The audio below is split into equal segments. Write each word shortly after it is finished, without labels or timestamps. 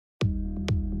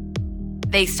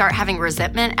they start having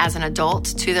resentment as an adult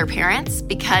to their parents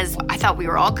because I thought we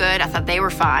were all good. I thought they were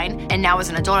fine. And now as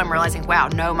an adult, I'm realizing, wow,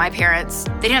 no, my parents,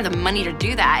 they didn't have the money to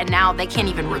do that. And now they can't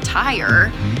even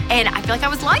retire. And I feel like I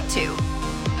was lied to.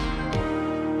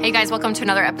 Hey guys, welcome to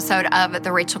another episode of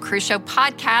the Rachel Cruze Show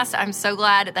podcast. I'm so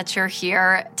glad that you're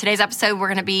here. Today's episode, we're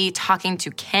going to be talking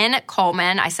to Ken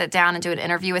Coleman. I sit down and do an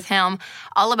interview with him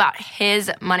all about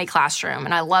his money classroom.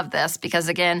 And I love this because,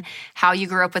 again, how you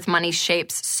grew up with money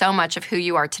shapes so much of who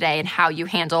you are today and how you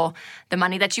handle the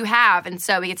money that you have. And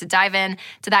so we get to dive in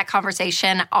to that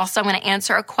conversation. Also, I'm going to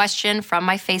answer a question from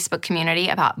my Facebook community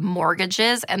about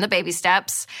mortgages and the baby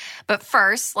steps. But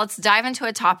first, let's dive into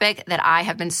a topic that I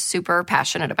have been super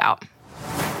passionate about.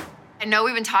 I know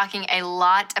we've been talking a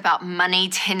lot about money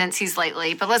tendencies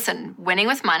lately, but listen, winning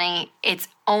with money, it's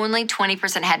only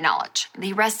 20% head knowledge.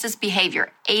 The rest is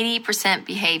behavior, 80%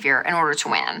 behavior in order to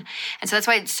win. And so that's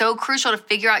why it's so crucial to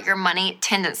figure out your money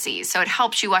tendencies. So it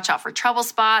helps you watch out for trouble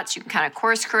spots. You can kind of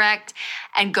course correct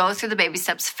and go through the baby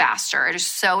steps faster. It is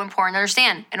so important to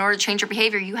understand. In order to change your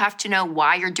behavior, you have to know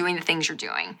why you're doing the things you're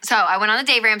doing. So I went on the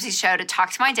Dave Ramsey show to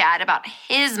talk to my dad about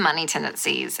his money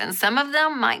tendencies, and some of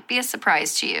them might be a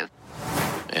surprise to you.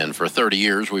 And for 30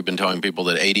 years, we've been telling people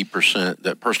that 80%,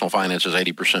 that personal finance is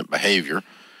 80% behavior,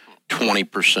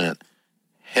 20%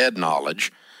 head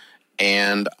knowledge.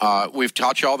 And we've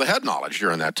taught you all the head knowledge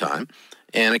during that time.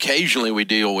 And occasionally we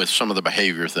deal with some of the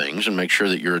behavior things and make sure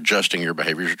that you're adjusting your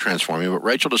behaviors, you're transforming. But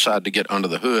Rachel decided to get under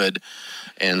the hood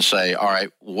and say, all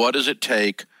right, what does it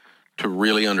take to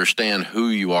really understand who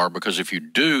you are? Because if you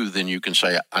do, then you can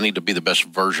say, I need to be the best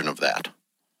version of that.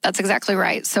 That's exactly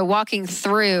right. So walking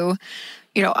through,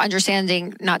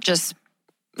 understanding not just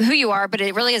who you are, but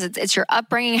it really is, it's your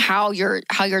upbringing, how your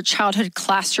childhood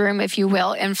classroom, if you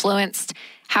will, influenced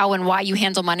how and why you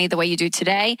handle money the way you do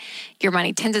today, your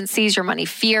money tendencies, your money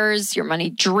fears, your money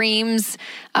dreams,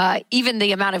 even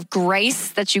the amount of grace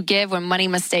that you give when money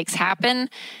mistakes happen,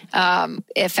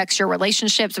 affects your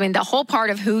relationships. I mean, the whole part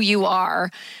of who you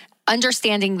are,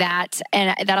 understanding that,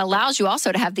 and that allows you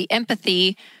also to have the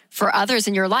empathy for others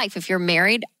in your life. If you're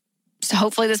married, so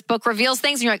hopefully this book reveals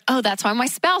things and you're like, oh, that's why my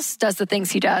spouse does the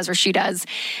things he does or she does.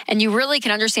 And you really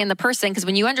can understand the person, because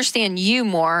when you understand you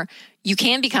more, you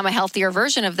can become a healthier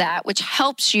version of that, which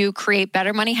helps you create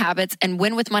better money habits and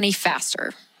win with money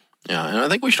faster. Yeah, and I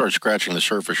think we started scratching the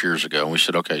surface years ago, and we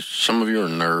said, okay, some of you are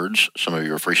nerds, some of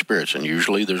you are free spirits, and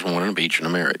usually there's one in each in a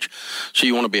marriage. So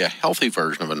you want to be a healthy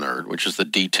version of a nerd, which is the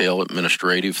detail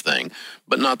administrative thing,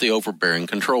 but not the overbearing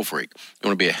control freak. You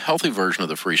want to be a healthy version of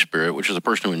the free spirit, which is a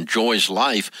person who enjoys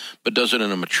life, but does it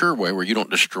in a mature way where you don't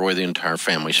destroy the entire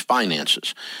family's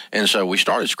finances. And so we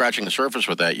started scratching the surface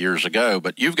with that years ago,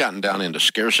 but you've gotten down into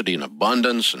scarcity and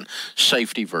abundance and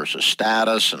safety versus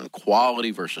status and quality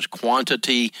versus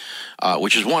quantity.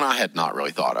 Which is one I had not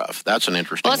really thought of. That's an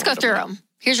interesting one. Well, let's go through them.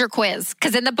 Here's your quiz.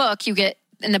 Because in the book,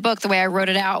 the way I wrote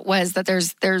it out was that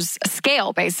there's a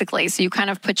scale, basically. So you kind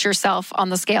of put yourself on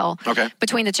the scale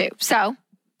between the two. So,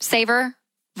 saver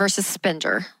versus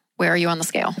spender. Where are you on the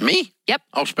scale? Me? Yep.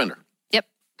 Oh, spender. Yep.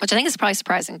 Which I think is probably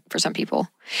surprising for some people.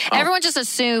 Oh. Everyone just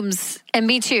assumes, and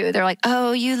me too, they're like,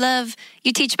 oh, you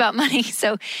teach about money,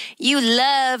 so you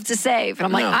love to save. And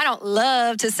I'm like, I don't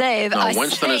love to save. No,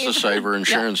 Winston is the saver and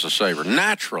Sharon's the saver,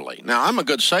 naturally. Now, I'm a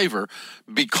good saver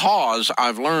because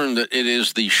I've learned that it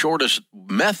is the shortest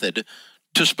method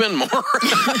to spend more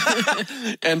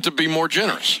and to be more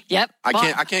generous. Yep.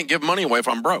 I can't give money away if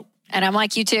I'm broke. And I'm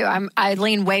like you too. I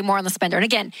lean way more on the spender. And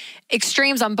again,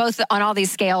 extremes on all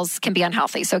these scales can be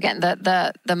unhealthy. So again,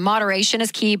 the moderation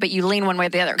is key, but you lean one way or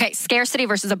the other. Okay, scarcity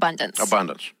versus abundance.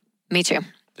 Abundance. Me too.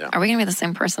 Yeah. Are we going to be the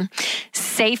same person?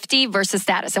 Safety versus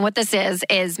status. And what this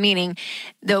is meaning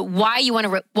why do you want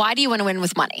to win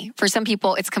with money? For some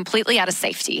people, it's completely out of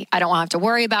safety. I don't have to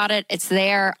worry about it. It's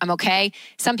there. I'm okay.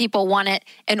 Some people want it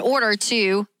in order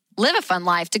to live a fun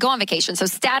life, to go on vacation. So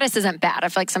status isn't bad. I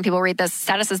feel like some people read this.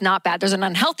 Status is not bad. There's an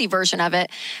unhealthy version of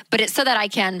it, but it's so that I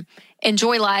can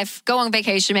enjoy life, go on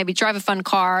vacation, maybe drive a fun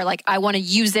car. Like I want to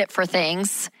use it for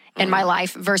things in my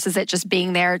life versus it just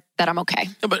being there that I'm okay.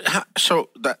 Yeah, but so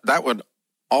that would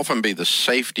often be the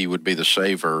safety would be the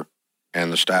saver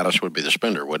and the status would be the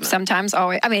spender, wouldn't it? Sometimes,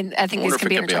 always. I mean, I think these can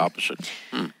be opposite.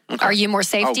 Okay. Are you more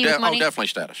safety with money? Oh, definitely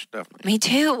status. Definitely. Me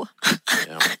too.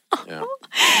 Yeah.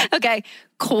 Okay.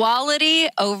 Quality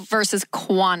versus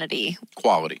quantity.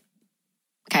 Quality.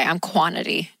 Okay, I'm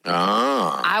quantity.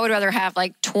 I would rather have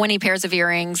like 20 pairs of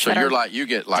earrings. So you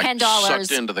get like $10.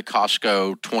 Sucked into the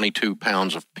Costco 22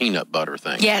 pounds of peanut butter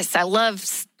thing. Yes, I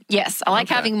like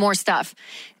having more stuff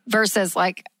versus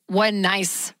like one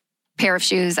nice pair of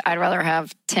shoes. I'd rather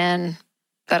have 10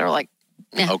 that are like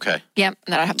Yeah. Okay. Yep,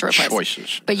 that I have to replace.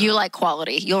 Choices. But you like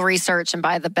quality. You'll research and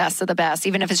buy the best of the best,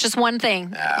 even if it's just one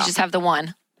thing. Yeah. You just have the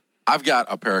one. I've got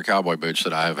a pair of cowboy boots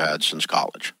that I have had since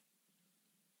college,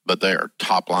 but they are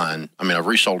top line. I mean, I've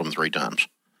resold them 3 times.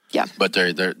 Yeah. But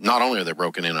they're not only are they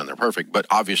broken in and they're perfect, but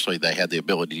obviously they had the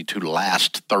ability to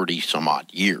last 30 some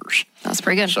odd years. That's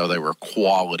pretty good. So they were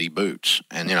quality boots,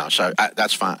 and so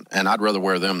that's fine. And I'd rather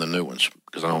wear them than new ones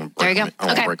because I don't break them.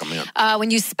 I don't break them in.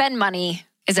 When you spend money,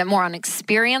 is it more on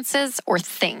experiences or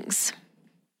things?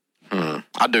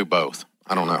 I do both.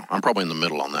 I don't know. I'm probably in the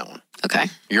middle on that one. Okay.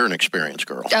 You're an experience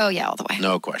girl. Oh yeah, all the way.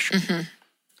 No question. Mm-hmm.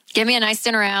 Give me a nice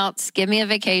dinner out. Give me a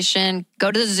vacation. Go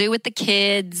to the zoo with the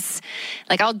kids.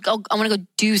 Like I want to go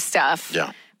do stuff.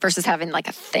 Yeah. Versus having like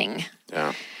a thing.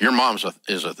 Yeah. Your mom's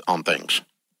is on things.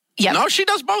 Yeah. No, she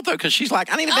does both though because she's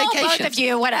like, I need a vacation. Both of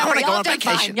you, whatever. I want to go on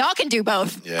vacation. vacation. Y'all can do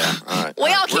both. Yeah. All right.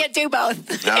 We all can't do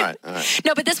both. All right.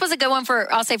 No, but this was a good one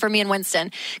I'll say for me and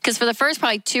Winston. Because for the first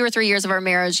probably 2 or 3 years of our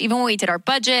marriage, even when we did our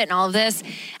budget and all of this,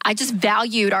 I just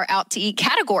valued our out to eat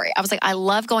category. I was like, I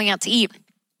love going out to eat.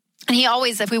 And he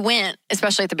always, if we went,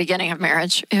 especially at the beginning of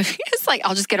marriage, it's like,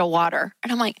 I'll just get a water.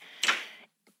 And I'm like,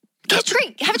 have a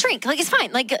drink. Like, it's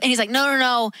fine. Like, and he's like,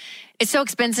 no. It's so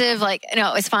expensive. Like,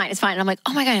 no, it's fine. And I'm like,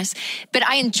 oh my goodness. But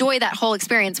I enjoy that whole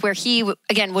experience where he,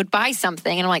 again, would buy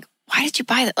something. And I'm like, why did you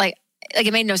buy that? Like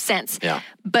it made no sense. Yeah.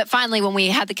 But finally, when we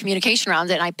had the communication around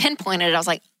it and I pinpointed it, I was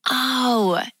like,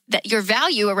 oh, that your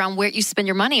value around where you spend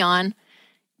your money on,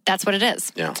 that's what it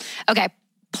is. Yeah. Okay.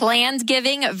 Planned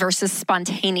giving versus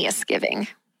spontaneous giving.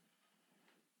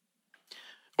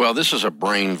 Well, this is a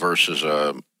brain versus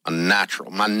a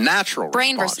natural. My natural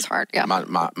brain response, versus heart. Yeah.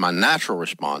 My natural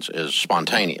response is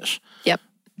spontaneous. Yep.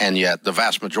 And yet the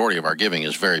vast majority of our giving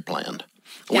is very planned.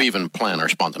 Yep. We even plan our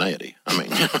spontaneity. I mean,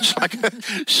 it's like,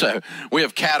 so we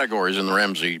have categories in the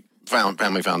Ramsey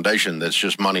Family Foundation that's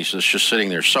just money that's just sitting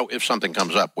there. So if something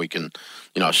comes up, we can,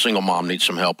 a single mom needs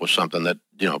some help with something that,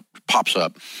 pops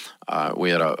up.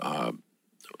 We had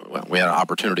an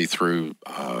opportunity through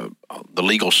the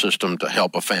legal system to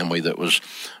help a family that was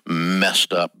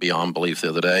messed up beyond belief the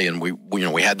other day, and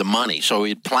we had the money, so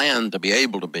we planned to be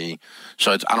able to be.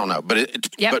 So I don't know, but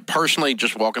but personally,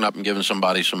 just walking up and giving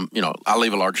somebody some, I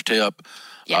leave a large tip.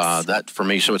 Yes. That for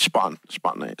me, so it's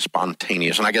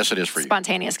spontaneous, and I guess it is for you.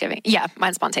 Spontaneous giving, yeah,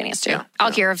 mine's spontaneous too.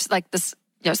 I'll hear of like this.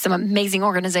 Some amazing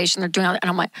organization they're doing, and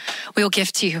I'm like, we'll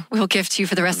gift you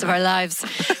for the rest of our lives,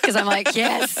 because I'm like,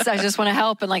 yes, I just want to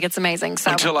help, and like it's amazing.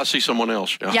 So until I see someone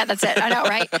else, yeah, that's it. I know,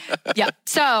 right? Yeah.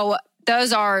 So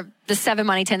those are the 7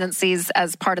 money tendencies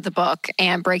as part of the book,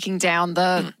 and breaking down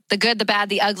the good, the bad,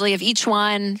 the ugly of each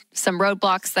one. Some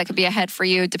roadblocks that could be ahead for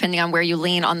you, depending on where you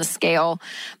lean on the scale.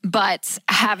 But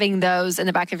having those in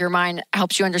the back of your mind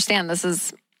helps you understand this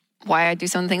is why I do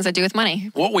some of the things I do with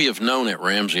money. What we have known at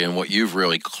Ramsey and what you've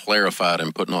really clarified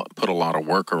and put a lot of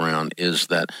work around is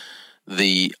that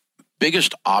the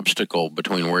biggest obstacle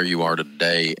between where you are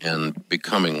today and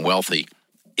becoming wealthy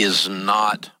is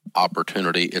not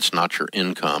opportunity. It's not your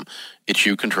income. It's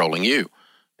you controlling you,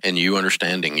 and you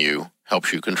understanding you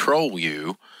helps you control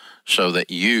you so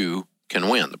that you can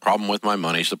win. The problem with my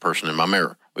money is the person in my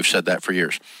mirror. We've said that for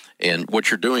years. And what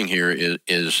you're doing here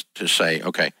is to say,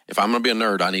 okay, if I'm going to be a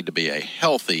nerd, I need to be a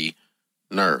healthy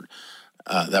nerd.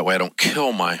 That way I don't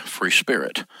kill my free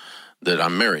spirit that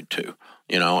I'm married to,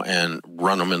 and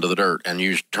run them into the dirt and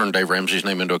turn Dave Ramsey's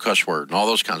name into a cuss word and all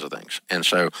those kinds of things. And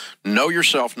so know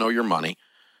yourself, know your money.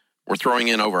 We're throwing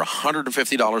in over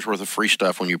 $150 worth of free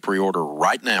stuff when you pre-order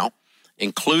right now,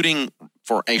 including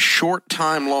for a short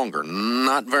time longer,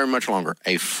 not very much longer,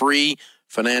 a free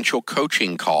financial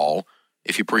coaching call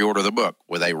if you pre-order the book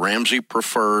with a Ramsey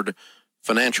Preferred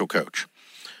Financial Coach.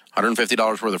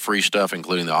 $150 worth of free stuff,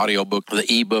 including the audiobook, the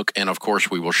ebook, and of course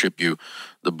we will ship you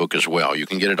the book as well. You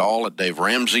can get it all at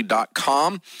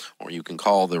daveramsey.com, or you can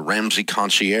call the Ramsey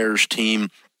Concierge team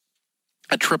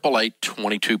at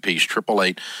 888-22-PEACE,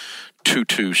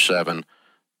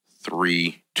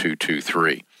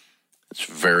 888-227-3223. It's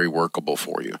very workable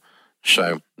for you.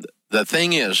 So the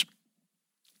thing is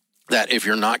that if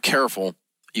you're not careful,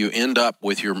 you end up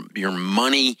with your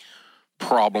money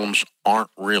problems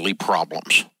aren't really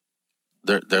problems.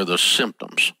 They're the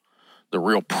symptoms. The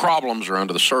real problems are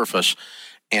under the surface,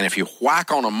 and if you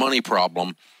whack on a money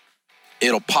problem,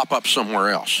 it'll pop up somewhere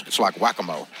else. It's like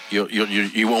whack-a-mole.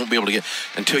 You won't be able to get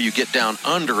until you get down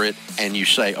under it and you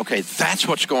say, okay, that's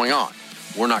what's going on.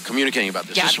 We're not communicating about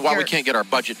this. Yeah, this is why we can't get our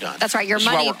budget done. That's right. This is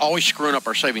why we're always screwing up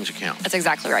our savings account. That's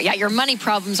exactly right. Yeah, your money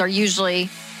problems are usually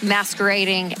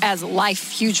masquerading as life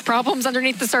huge problems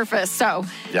underneath the surface. So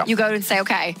you go and say,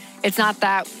 okay, It's not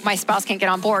that my spouse can't get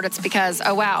on board. It's because,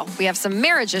 oh, wow, we have some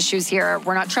marriage issues here.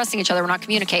 We're not trusting each other. We're not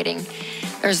communicating.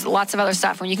 There's lots of other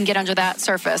stuff. When you can get under that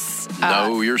surface.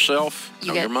 Know yourself,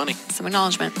 know your money. Some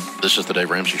acknowledgement. This is the Dave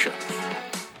Ramsey Show.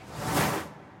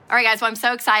 All right, guys, well, I'm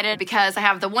so excited because I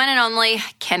have the one and only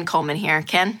Ken Coleman here.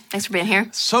 Ken, thanks for being here.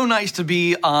 So nice to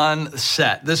be on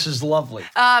set. This is lovely.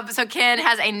 So Ken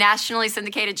has a nationally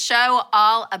syndicated show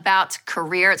all about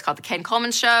career. It's called The Ken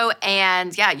Coleman Show.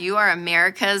 And yeah, you are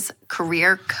America's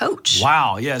career coach.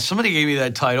 Wow, yeah, somebody gave me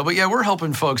that title. But yeah, we're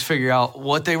helping folks figure out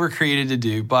what they were created to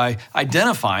do by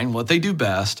identifying what they do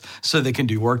best so they can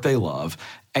do work they love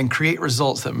and create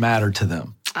results that matter to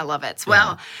them. I love it.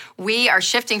 Well, we are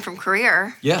shifting from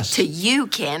career to you,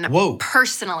 Ken,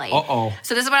 personally. Uh-oh.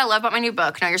 So this is what I love about my new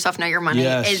book, Know Yourself, Know Your Money,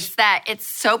 is that it's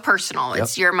so personal.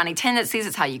 It's your money tendencies.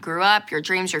 It's how you grew up, your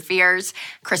dreams, your fears.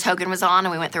 Chris Hogan was on,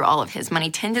 and we went through all of his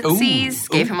money tendencies,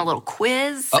 gave him a little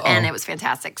quiz, and it was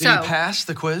fantastic. Did he pass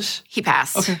the quiz? He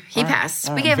passed. Okay. He passed.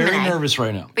 Right. We gave him an A. I'm very nervous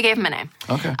right now. We gave him an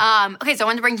A. Okay. Okay, so I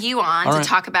wanted to bring you on to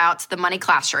talk about the money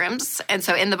classrooms. And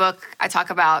so in the book, I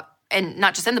talk about, and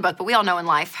not just in the book, but we all know in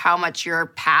life how much your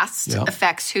past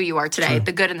affects who you are today,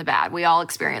 the good and the bad. We all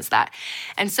experience that.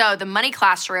 And so the money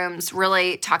classrooms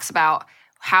really talks about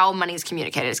how money is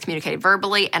communicated. It's communicated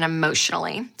verbally and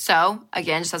emotionally. So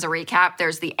again, just as a recap,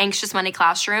 there's the anxious money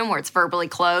classroom where it's verbally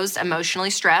closed, emotionally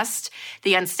stressed.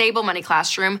 The unstable money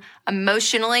classroom,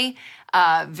 emotionally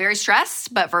very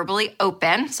stressed, but verbally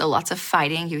open. So lots of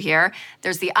fighting you hear.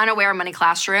 There's the unaware money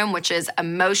classroom, which is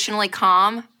emotionally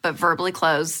calm, but verbally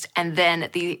closed. And then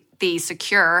the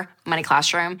secure money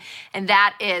classroom, and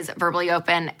that is verbally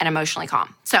open and emotionally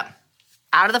calm. So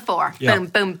out of the four, boom,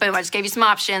 boom, boom. I just gave you some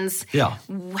options. Yeah.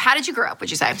 How did you grow up,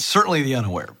 would you say? Certainly the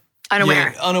unaware.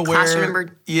 Unaware. Yeah, unaware. Classroom number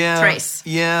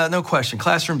 3. Yeah, no question.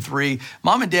 Classroom 3.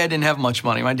 Mom and Dad didn't have much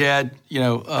money. My dad,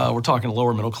 we're talking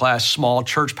lower middle class, small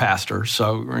church pastor.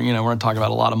 So, we're not talking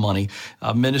about a lot of money.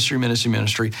 Ministry.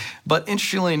 But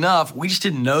interestingly enough, we just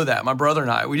didn't know that. My brother and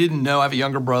I, we didn't know. I have a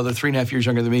younger brother, 3.5 years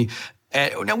younger than me.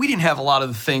 Now, we didn't have a lot of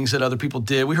the things that other people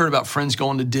did. We heard about friends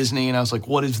going to Disney, and I was like,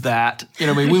 what is that?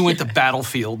 We went to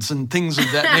battlefields and things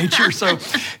of that nature. So,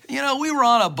 we were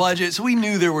on a budget, so we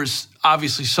knew there was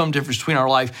obviously some difference between our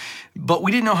life, but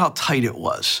we didn't know how tight it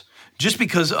was just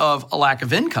because of a lack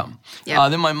of income.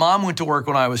 Then my mom went to work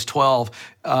when I was 12,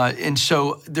 and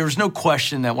so there was no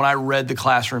question that when I read the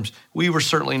classrooms, we were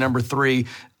certainly number 3.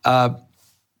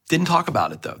 Didn't talk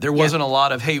about it, though. There wasn't a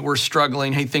lot of, hey, we're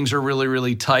struggling. Hey, things are really,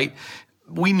 really tight.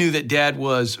 We knew that Dad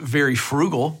was very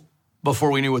frugal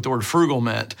before we knew what the word frugal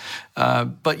meant.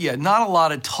 But not a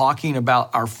lot of talking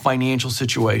about our financial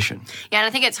situation. Yeah, and I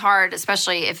think it's hard,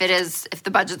 especially if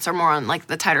the budgets are more on like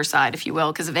the tighter side, if you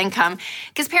will, because of income.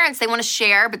 Because parents, they want to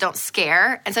share but don't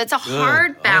scare. And so it's a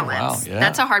hard balance. Oh, wow. Yeah.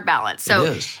 That's a hard balance.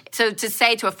 So to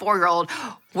say to a 4-year-old,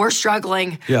 we're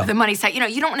struggling, the money's tight,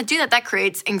 you don't want to do that. That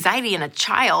creates anxiety in a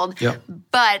child.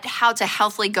 But how to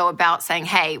healthily go about saying,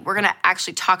 hey, we're going to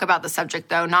actually talk about the subject,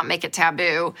 though, not make it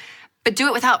taboo. But do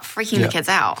it without freaking the kids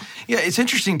out. Yeah, it's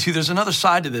interesting, too. There's another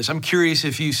side to this. I'm curious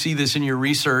if you see this in your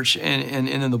research and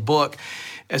in the book.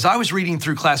 As I was reading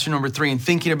through classroom number 3 and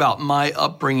thinking about my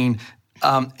upbringing,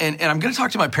 and I'm going to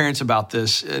talk to my parents about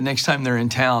this next time they're in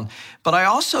town, but I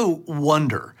also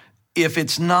wonder if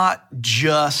it's not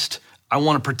just I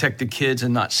want to protect the kids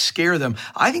and not scare them.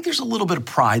 I think there's a little bit of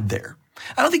pride there.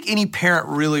 I don't think any parent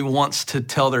really wants to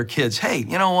tell their kids, hey,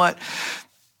 you know what?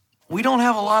 We don't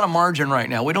have a lot of margin right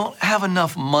now. We don't have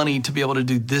enough money to be able to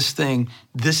do this thing,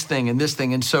 and this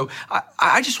thing. And so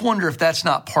I just wonder if that's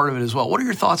not part of it as well. What are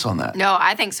your thoughts on that? No,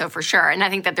 I think so for sure. And I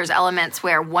think that there's elements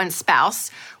where one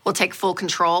spouse will take full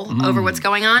control over what's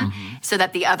going on so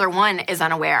that the other one is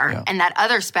unaware. And that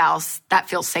other spouse, that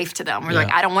feels safe to them. We're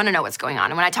like, I don't want to know what's going on.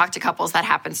 And when I talk to couples, that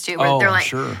happens too. Where they're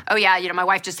like, oh yeah, my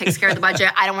wife just takes care of the budget.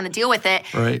 I don't want to deal with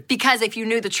it. Right. Because if you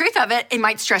knew the truth of it, it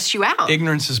might stress you out.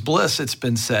 Ignorance is bliss, it's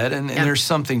been said. And there's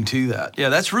something to that. Yeah,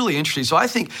 that's really interesting. So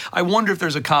I wonder if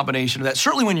there's a combination of that,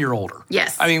 certainly when you're older.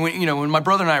 Yes. I mean, when my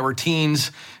brother and I were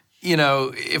teens,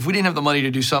 if we didn't have the money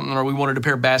to do something or we wanted a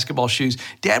pair of basketball shoes,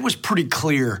 Dad was pretty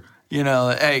clear,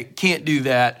 hey, can't do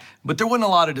that. But there wasn't a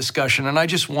lot of discussion. And I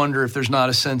just wonder if there's not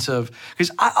a sense of, because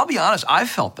I'll be honest, I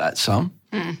felt that some.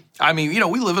 I mean,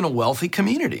 we live in a wealthy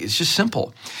community. It's just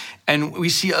simple. And we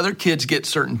see other kids get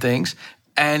certain things.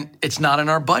 And it's not in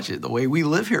our budget, the way we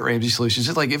live here at Ramsey Solutions.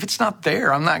 It's like, if it's not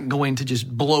there, I'm not going to just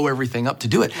blow everything up to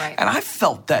do it. Right. And I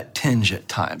felt that tinge at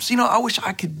times. I wish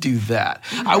I could do that.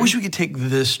 I wish we could take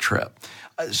this trip.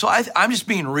 So I'm just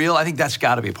being real. I think that's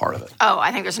got to be a part of it. Oh,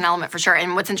 I think there's an element for sure.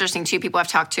 And what's interesting, too, people I've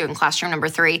talked to in classroom number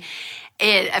 3,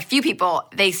 a few people,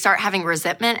 they start having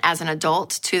resentment as an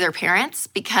adult to their parents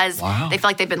because they feel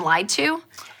like they've been lied to.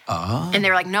 And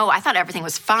they're like, no, I thought everything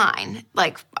was fine.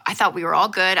 Like, I thought we were all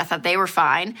good. I thought they were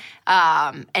fine.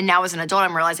 And now as an adult,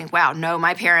 I'm realizing, wow, no,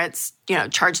 my parents,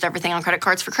 charged everything on credit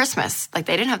cards for Christmas. Like,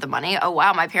 they didn't have the money. Oh,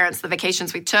 wow, my parents, the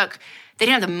vacations we took, they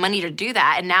didn't have the money to do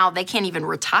that. And now they can't even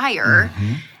retire.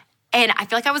 Mm-hmm. And I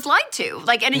feel like I was lied to.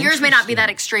 Like, and yours may not be that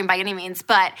extreme by any means,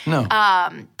 but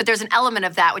but there's an element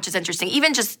of that which is interesting.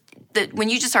 Even just when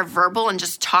you just are verbal and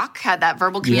just talk, have that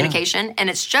verbal communication, and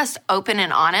it's just open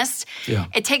and honest. Yeah.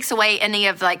 It takes away any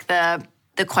of like the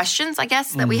questions, I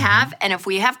guess, that we have. And if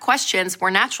we have questions, we're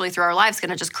naturally through our lives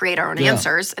going to just create our own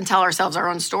answers and tell ourselves our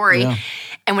own story. Yeah.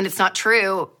 And when it's not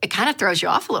true, it kind of throws you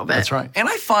off a little bit. That's right. And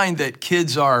I find that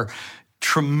kids are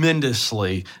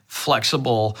tremendously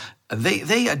flexible.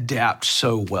 They adapt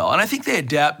so well. And I think they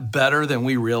adapt better than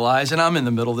we realize. And I'm in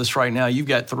the middle of this right now. You've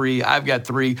got 3, I've got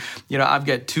 3. I've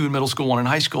got 2 in middle school, 1 in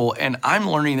high school. And I'm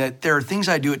learning that there are things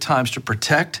I do at times to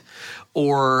protect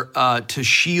or to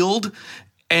shield.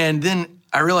 And then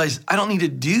I realize I don't need to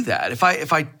do that. If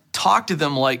I talk to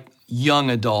them like young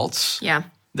adults,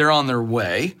 they're on their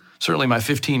way. Certainly my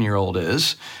 15-year-old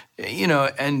is,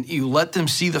 and you let them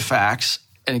see the facts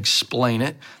and explain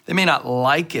it. They may not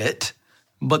like it,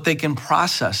 but they can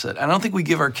process it. I don't think we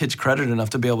give our kids credit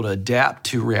enough to be able to adapt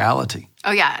to reality.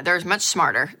 Oh, yeah. They're much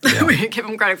smarter than we give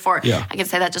them credit for. Yeah. I can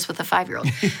say that just with a 5-year-old.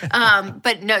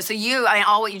 But no, so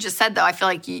all what you just said, though, I feel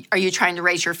like, are you trying to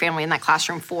raise your family in that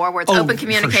classroom where it's open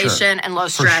communication and low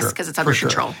stress because it's under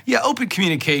control? Yeah, open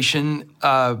communication,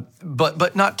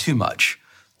 but not too much.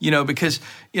 Because,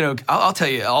 I'll tell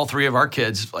you, all 3 of our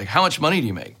kids, like, how much money do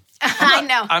you make? I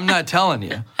know. I'm not telling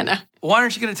you. I know. Why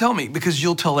aren't you going to tell me? Because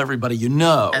you'll tell everybody you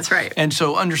know. That's right. And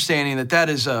so understanding that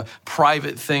is a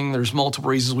private thing. There's multiple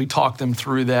reasons. We talk them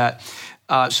through that.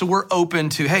 So we're open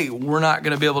to, hey, we're not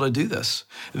going to be able to do this.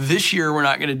 This year, we're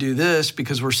not going to do this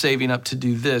because we're saving up to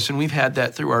do this. And we've had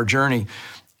that through our journey.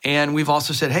 And we've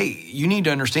also said, hey, you need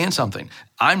to understand something.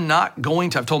 I'm not going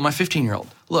to, I've told my 15-year-old,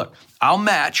 look, I'll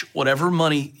match whatever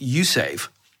money you save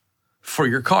for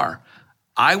your car.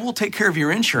 I will take care of your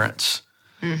insurance.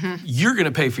 Mm-hmm. You're going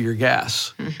to pay for your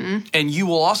gas. Mm-hmm. And you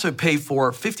will also pay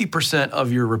for 50%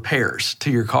 of your repairs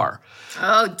to your car.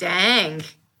 Oh, dang.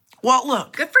 Well,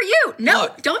 look. Good for you. No,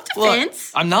 don't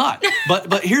defense. I'm not.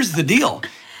 But here's the deal.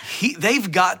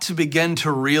 They've got to begin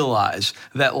to realize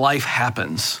that life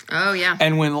happens. Oh, yeah.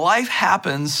 And when life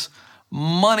happens,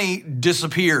 money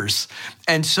disappears.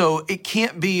 And so it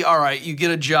can't be, all right, you get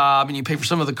a job and you pay for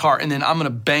some of the car and then I'm going to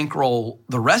bankroll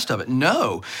the rest of it.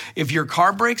 No. If your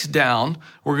car breaks down,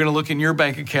 we're going to look in your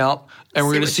bank account and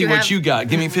we're going to see what you got.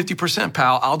 Give me 50%,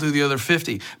 pal. I'll do the other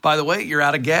 50. By the way, you're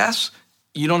out of gas.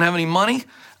 You don't have any money.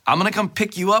 I'm going to come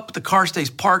pick you up. The car stays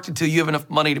parked until you have enough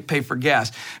money to pay for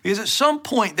gas. Because at some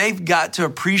point, they've got to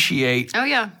appreciate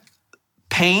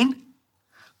pain,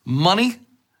 money,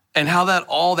 and how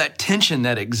all that tension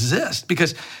that exists.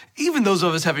 Because even those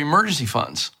of us have emergency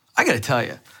funds, I got to tell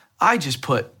you, I just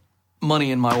put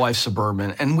money in my wife's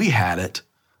Suburban, and we had it,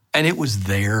 and it was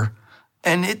there,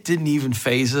 and it didn't even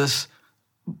faze us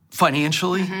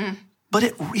financially. Mm-hmm. But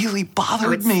it really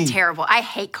bothered me. It's terrible. I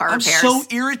hate car repairs. I'm so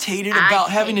irritated about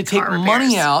having to take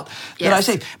money out that I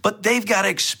save. But they've got to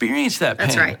experience that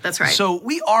pain. That's right. So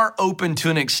we are open to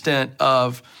an extent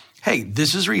of, hey,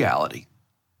 this is reality.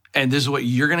 And this is what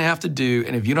you're going to have to do.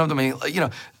 And if you don't have the money,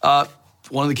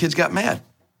 one of the kids got mad,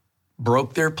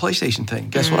 broke their PlayStation thing.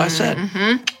 Guess what I said?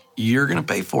 Mm-hmm. You're going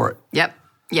to pay for it.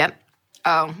 Yep.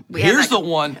 Oh, here's the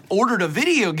one, ordered a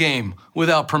video game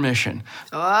without permission.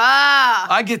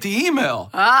 I get the email.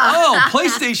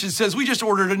 PlayStation says we just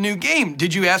ordered a new game.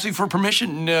 Did you ask me for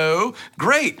permission? No.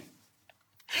 Great.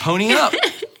 Pony up.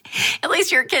 At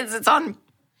least your kids, it's on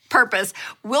purpose,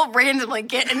 will randomly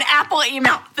get an Apple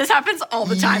email. This happens all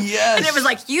the time. Yes. And it was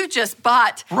like, you just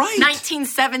bought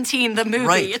 1917, the movie.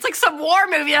 Right. It's like some war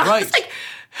movie. And I was like,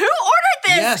 who ordered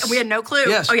this? Yes. And we had no clue.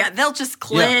 Yes. Oh, yeah, they'll just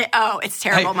click. Yeah. Oh, it's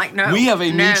terrible. I'm like, no. We have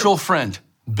a mutual friend,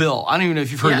 Bill. I don't even know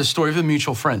if you've heard this story of a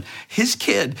mutual friend. His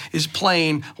kid is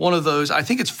playing one of those, I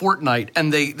think it's Fortnite,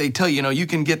 and they tell you, you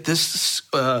can get this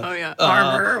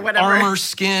armor or whatever. Armor,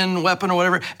 skin, weapon or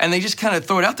whatever, and they just kind of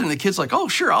throw it out there, and the kid's like, oh,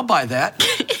 sure, I'll buy that.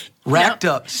 Racked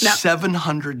up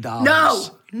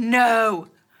 $700.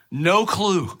 No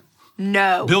clue.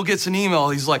 No. Bill gets an email.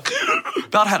 He's like,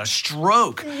 about had a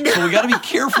stroke. So we got to be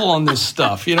careful on this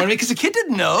stuff. You know what I mean? Because the kid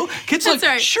didn't know. Kid's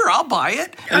sure, I'll buy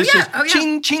it. And it's just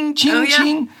ching, ching, ching,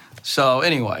 ching. So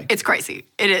anyway. It's crazy.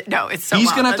 It's so He's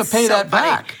wild. going to have to That's pay so that funny.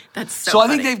 back. That's so So I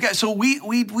funny. think they've got, so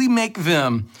we make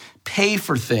them pay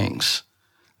for things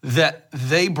that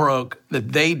they broke,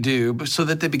 that they do, but so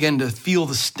that they begin to feel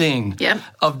the sting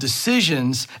of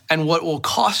decisions and what will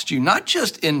cost you, not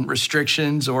just in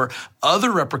restrictions or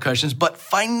other repercussions, but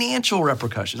financial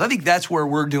repercussions. I think that's where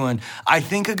we're doing, I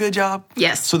think, a good job.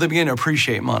 Yes. So they begin to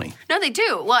appreciate money. No, they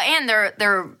do. Well, and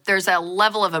there's a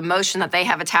level of emotion that they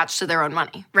have attached to their own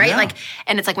money, right? Yeah.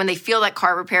 And it's like when they feel that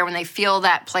car repair, when they feel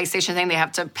that PlayStation thing they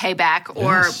have to pay back,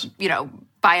 or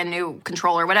buy a new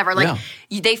controller, whatever.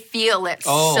 They feel it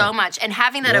so much. And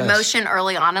having that emotion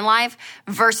early on in life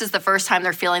versus the first time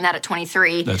they're feeling that at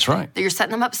 23. That's right. You're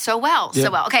setting them up so well.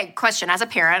 Okay, question. As a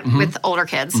parent with older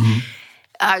kids,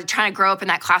 trying to grow up in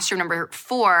that classroom number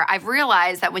 4, I've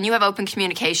realized that when you have open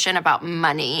communication about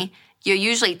money, you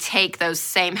usually take those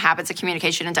same habits of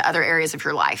communication into other areas of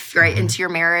your life, right? Into your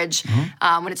marriage,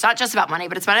 when it's not just about money,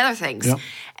 but it's about other things. Yep.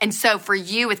 And so for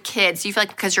you with kids, do you feel like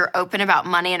because you're open about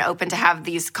money and open to have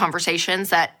these conversations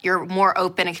that you're more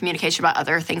open in communication about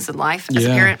other things in life as a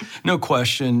parent? No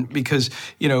question, because,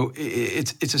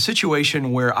 it's a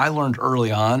situation where I learned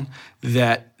early on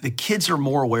that the kids are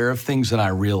more aware of things than I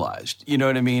realized. You know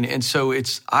what I mean? And so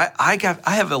I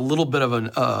have a little bit of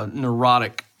a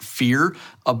neurotic fear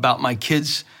about my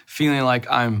kids feeling like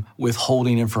I'm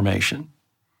withholding information.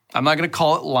 I'm not going to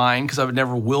call it lying because I would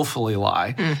never willfully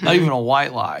lie, not even a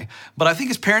white lie. But I think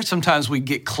as parents, sometimes we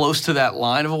get close to that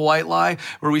line of a white lie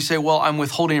where we say, well, I'm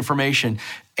withholding information.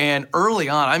 And early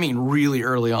on, I mean really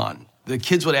early on, the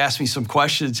kids would ask me some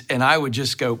questions and I would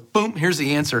just go, boom, here's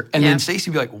the answer. And then Stacey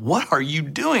would be like, what are you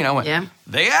doing? I went,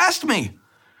 they asked me.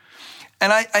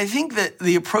 And I think that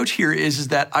the approach here is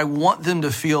that I want them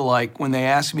to feel like when they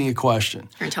ask me a question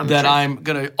that I'm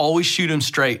going to always shoot them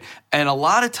straight. And a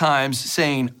lot of times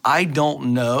saying, I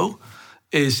don't know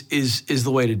is the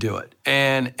way to do it.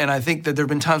 And I think that there have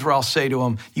been times where I'll say to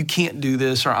them, you can't do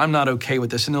this, or I'm not okay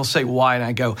with this. And they'll say, why? And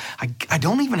I go, I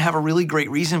don't even have a really great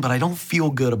reason, but I don't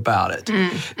feel good about it.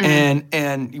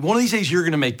 And one of these days you're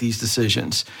going to make these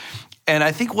decisions. And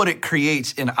I think what it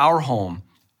creates in our home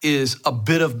is a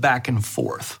bit of back and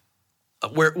forth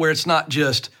where it's not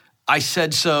just, I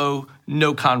said so,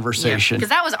 no conversation. Because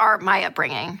that was my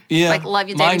upbringing. Yeah. Like, love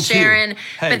you, David, Sharon.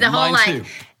 Hey, but the whole, too.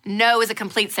 no is a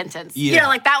complete sentence.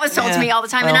 Yeah. That was told to me all the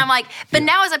time. And I'm like, but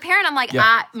now as a parent, I'm like,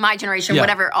 my generation,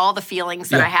 whatever, all the feelings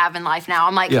that I have in life now,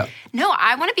 I'm like, no,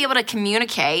 I want to be able to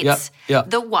communicate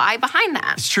the why behind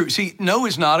that. It's true. See, no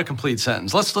is not a complete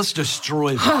sentence. Let's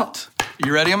destroy that.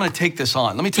 You ready? I'm going to take this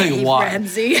on. Let me tell you why.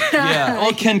 Ramsey.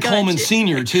 Well, Ken Coleman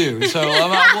Sr. too. So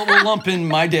we'll lump in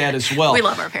my dad as well. We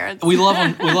love our parents. We love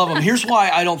them. We love them. Here's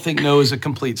why I don't think no is a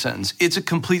complete sentence. It's a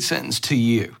complete sentence to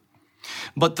you.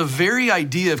 But the very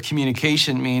idea of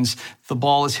communication means the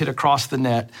ball is hit across the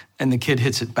net and the kid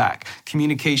hits it back.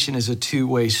 Communication is a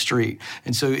two-way street.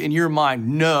 And so in your mind,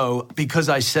 no, because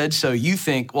I said so, you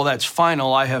think, well, that's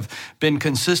final. I have been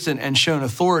consistent and shown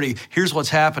authority. Here's what's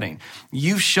happening.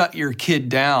 You've shut your kid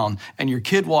down and your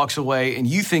kid walks away and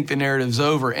you think the narrative's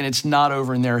over and it's not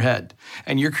over in their head.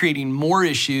 And you're creating more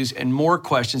issues and more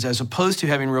questions as opposed to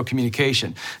having real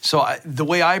communication. So the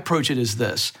way I approach it is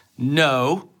this: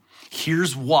 no.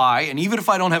 Here's why. And even if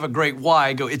I don't have a great why,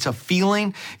 I go, it's a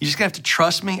feeling. You just have to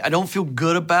trust me. I don't feel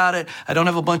good about it. I don't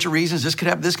have a bunch of reasons. This could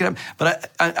happen, this could happen.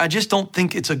 But I just don't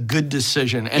think it's a good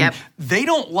decision. And they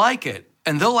don't like it.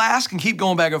 And they'll ask and keep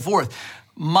going back and forth.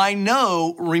 My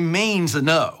no remains a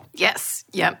no. Yes.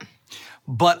 Yep.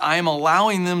 But I'm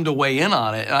allowing them to weigh in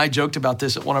on it. And I joked about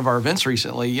this at one of our events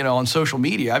recently. On social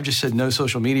media, I've just said no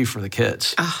social media for the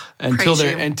kids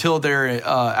until they're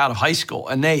out of high school,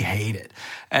 and they hate it.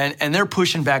 And they're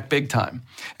pushing back big time.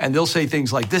 And they'll say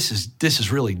things like, this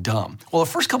is really dumb. Well,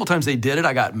 the first couple times they did it,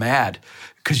 I got mad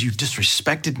because you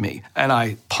disrespected me and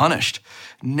I punished.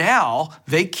 Now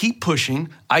they keep pushing.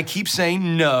 I keep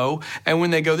saying no. And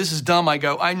when they go, this is dumb, I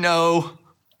go, I know.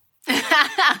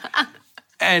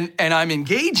 And I'm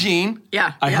engaging.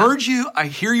 Yeah. I heard you. I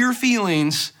hear your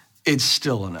feelings. It's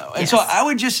still a no. And so I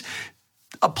would just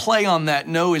a play on that.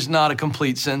 No is not a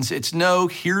complete sentence. It's no.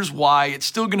 Here's why. It's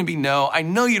still going to be no. I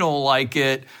know you don't like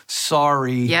it.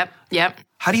 Sorry. Yep.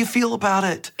 How do you feel about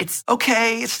it? It's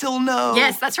okay. It's still no.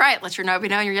 Yes, that's right. Let your no be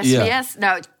no, your yes be yes.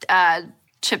 No,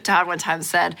 Chip Todd one time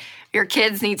said, your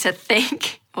kids need to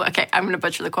think. Well, okay, I'm going to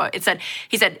butcher the quote. He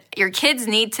said, your kids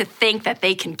need to think that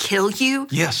they can kill you,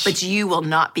 but you will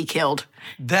not be killed.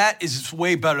 That is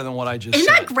way better than what I just said.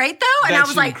 Isn't that great, though? That's and I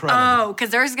was like, incredible. because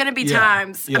there's going to be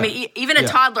times. I mean, even a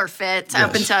toddler fit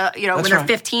up until, when they're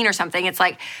 15 or something, it's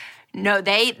like, no,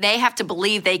 they have to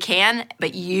believe they can,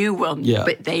 but you will. Yeah.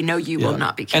 But they know you will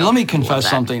not be killed. And let me confess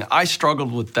something. I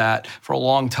struggled with that for a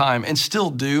long time and still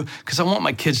do because I want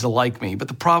my kids to like me. But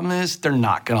the problem is they're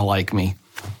not going to like me.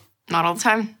 Not all the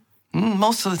time.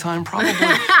 Most of the time, probably.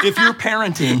 If you're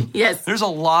parenting, yes, there's a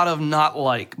lot of not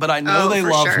like, but I know they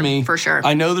love me. For sure.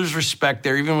 I know there's respect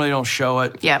there, even when they don't show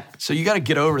it. Yep. So you got to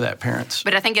get over that, parents.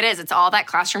 But I think it is. It's all that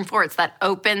classroom floor. It's that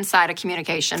open side of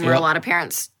communication where a lot of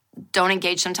parents don't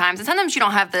engage sometimes. And sometimes you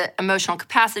don't have the emotional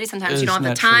capacity. Sometimes you don't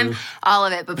have the time, all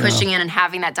of it, but pushing in and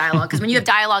having that dialogue. Because when you have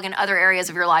dialogue in other areas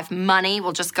of your life, money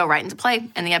will just go right into play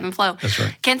in the ebb and flow. That's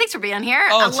right. Ken, thanks for being here.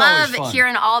 Oh, I love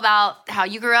hearing all about how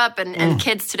you grew up and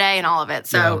kids today and all of it.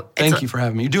 So thank you for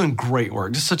having me. You're doing great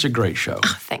work. Just such a great show.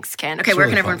 Oh, thanks, Ken. Okay, where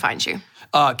can everyone find you?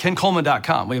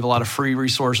 KenColeman.com. We have a lot of free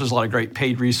resources, a lot of great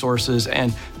paid resources,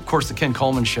 and of course the Ken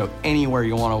Coleman Show anywhere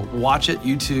you want to watch it,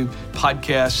 YouTube,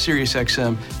 podcast,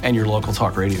 SiriusXM, and your local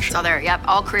talk radio show. It's all there. Yep,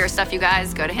 all career stuff, you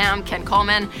guys. Go to him, Ken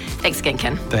Coleman. Thanks again,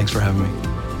 Ken. Thanks for having me.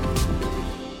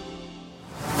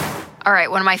 All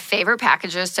right, one of my favorite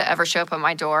packages to ever show up at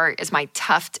my door is my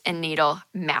Tuft & Needle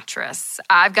mattress.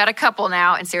 I've got a couple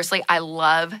now, and seriously, I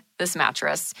love this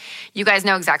mattress. You guys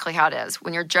know exactly how it is.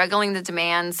 When you're juggling the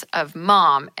demands of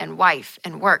mom and wife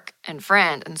and work and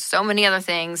friend and so many other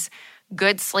things,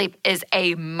 good sleep is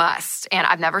a must. And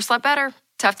I've never slept better.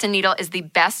 Tuft & Needle is the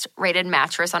best rated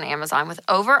mattress on Amazon with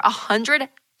over 100,000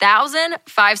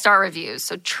 5-star reviews.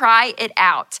 So try it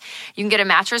out. You can get a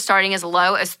mattress starting as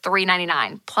low as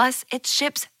 $3.99. Plus, it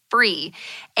ships free.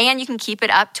 And you can keep it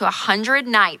up to 100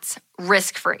 nights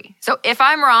risk-free. So if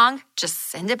I'm wrong,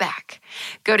 just send it back.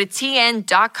 Go to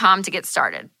tn.com to get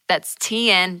started. That's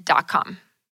tn.com.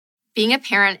 Being a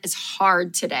parent is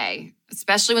hard today,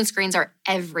 especially when screens are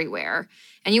everywhere.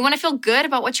 And you want to feel good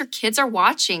about what your kids are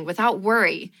watching without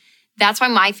worry. That's why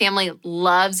my family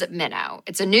loves Minnow.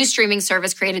 It's a new streaming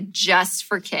service created just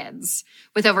for kids.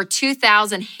 With over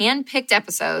 2,000 hand-picked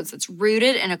episodes that's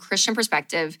rooted in a Christian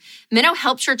perspective, Minnow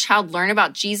helps your child learn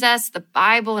about Jesus, the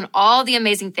Bible, and all the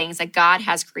amazing things that God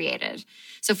has created.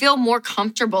 So feel more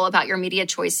comfortable about your media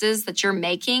choices that you're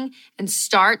making and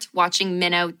start watching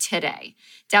Minnow today.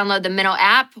 Download the Minnow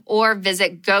app or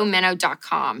visit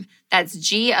gominnow.com. That's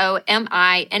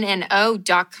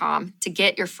GOMINNO.com to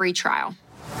get your free trial.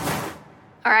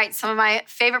 All right, some of my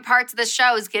favorite parts of this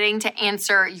show is getting to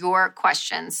answer your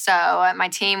questions. So my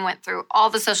team went through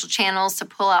all the social channels to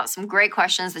pull out some great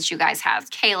questions that you guys have.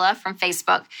 Kayla from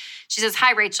Facebook, she says,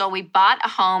 "Hi, Rachel. We bought a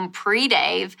home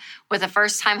pre-Dave with a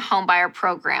first-time homebuyer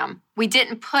program. We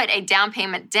didn't put a down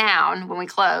payment down when we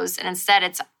closed, and instead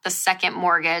it's the second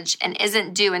mortgage and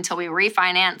isn't due until we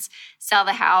refinance, sell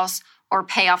the house, or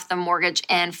pay off the mortgage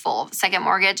in full. The second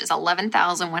mortgage is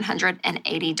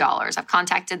 $11,180. I've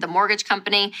contacted the mortgage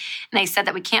company, and they said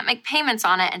that we can't make payments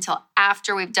on it until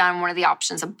after we've done one of the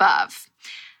options above.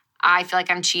 I feel like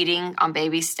I'm cheating on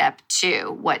baby step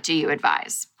 2. What do you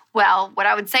advise?" Well, what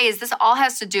I would say is this all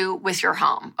has to do with your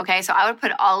home, okay? So I would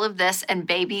put all of this in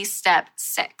baby step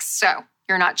 6. So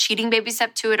you're not cheating baby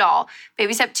step 2 at all.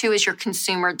 Baby step 2 is your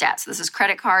consumer debt. So this is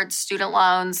credit cards, student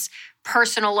loans,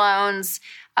 personal loans,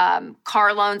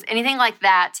 car loans, anything like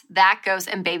that, that goes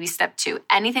in baby step 2.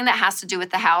 Anything that has to do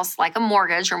with the house, like a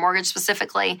mortgage or mortgage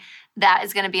specifically, that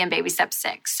is going to be in baby step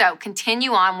 6. So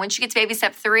continue on. Once you get to baby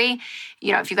step 3,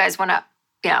 if you guys want to,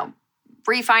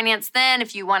 refinance then,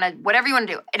 if you want to, whatever you want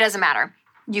to do, it doesn't matter.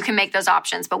 You can make those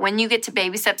options. But when you get to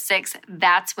baby step 6,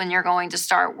 that's when you're going to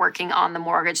start working on the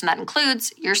mortgage. And that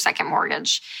includes your second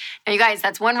mortgage. Now, you guys,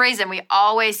 that's one reason we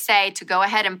always say to go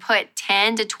ahead and put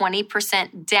 10 to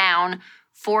 20% down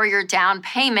for your down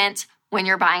payment when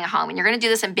you're buying a home. And you're going to do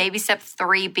this in baby step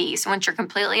 3B. So once you're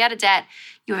completely out of debt,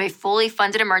 you have a fully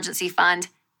funded emergency fund,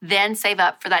 then save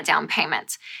up for that down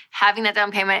payment. Having that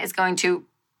down payment is going to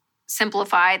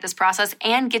simplify this process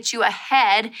and get you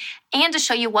ahead and to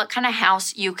show you what kind of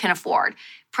house you can afford.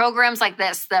 Programs like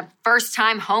this, the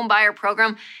first-time home buyer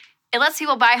program, it lets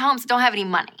people buy homes that don't have any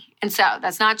money. And so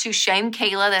that's not to shame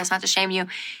Kayla, that's not to shame you,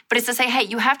 but it's to say, hey,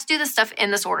 you have to do this stuff in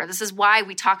this order. This is why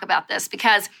we talk about this,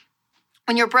 because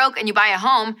when you're broke and you buy a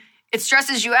home, it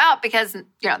stresses you out because,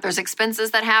 there's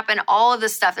expenses that happen, all of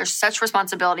this stuff. There's such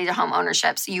responsibility to home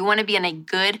ownership. So you want to be in a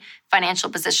good financial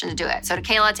position to do it. So to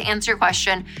Kayla, to answer your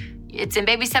question, it's in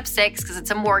baby step 6 because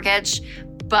it's a mortgage.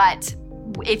 But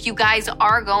if you guys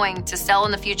are going to sell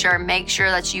in the future, make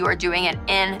sure that you are doing it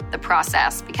in the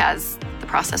process because the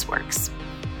process works.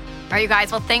 All right, you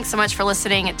guys. Well, thanks so much for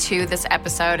listening to this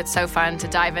episode. It's so fun to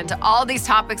dive into all these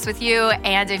topics with you.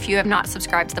 And if you have not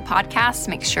subscribed to the podcast,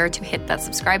 make sure to hit that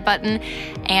subscribe button.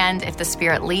 And if the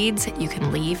Spirit leads, you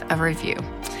can leave a review.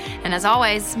 And as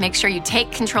always, make sure you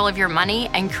take control of your money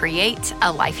and create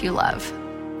a life you love.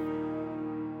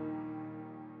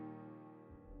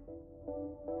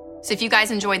 So if you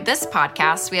guys enjoyed this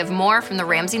podcast, we have more from the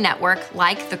Ramsey Network,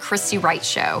 like The Christy Wright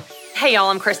Show. Hey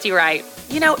y'all, I'm Christy Wright.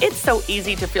 You know, it's so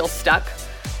easy to feel stuck.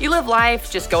 You live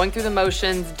life just going through the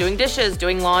motions, doing dishes,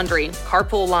 doing laundry,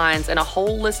 carpool lines, and a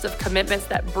whole list of commitments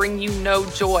that bring you no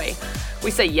joy. We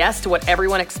say yes to what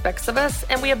everyone expects of us,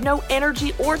 and we have no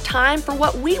energy or time for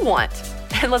what we want.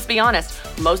 And let's be honest,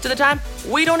 most of the time,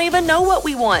 we don't even know what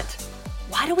we want.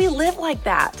 Why do we live like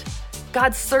that?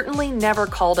 God certainly never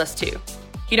called us to.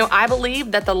 You know, I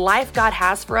believe that the life God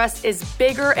has for us is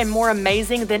bigger and more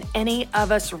amazing than any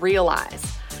of us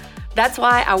realize. That's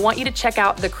why I want you to check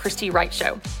out The Christy Wright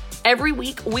Show. Every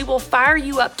week, we will fire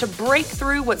you up to break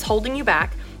through what's holding you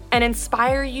back and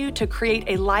inspire you to create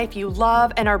a life you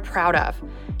love and are proud of.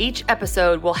 Each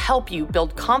episode will help you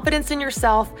build confidence in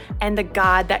yourself and the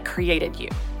God that created you.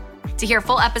 To hear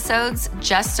full episodes,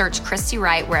 just search Christy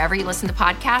Wright wherever you listen to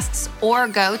podcasts or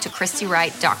go to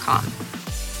ChristyWright.com.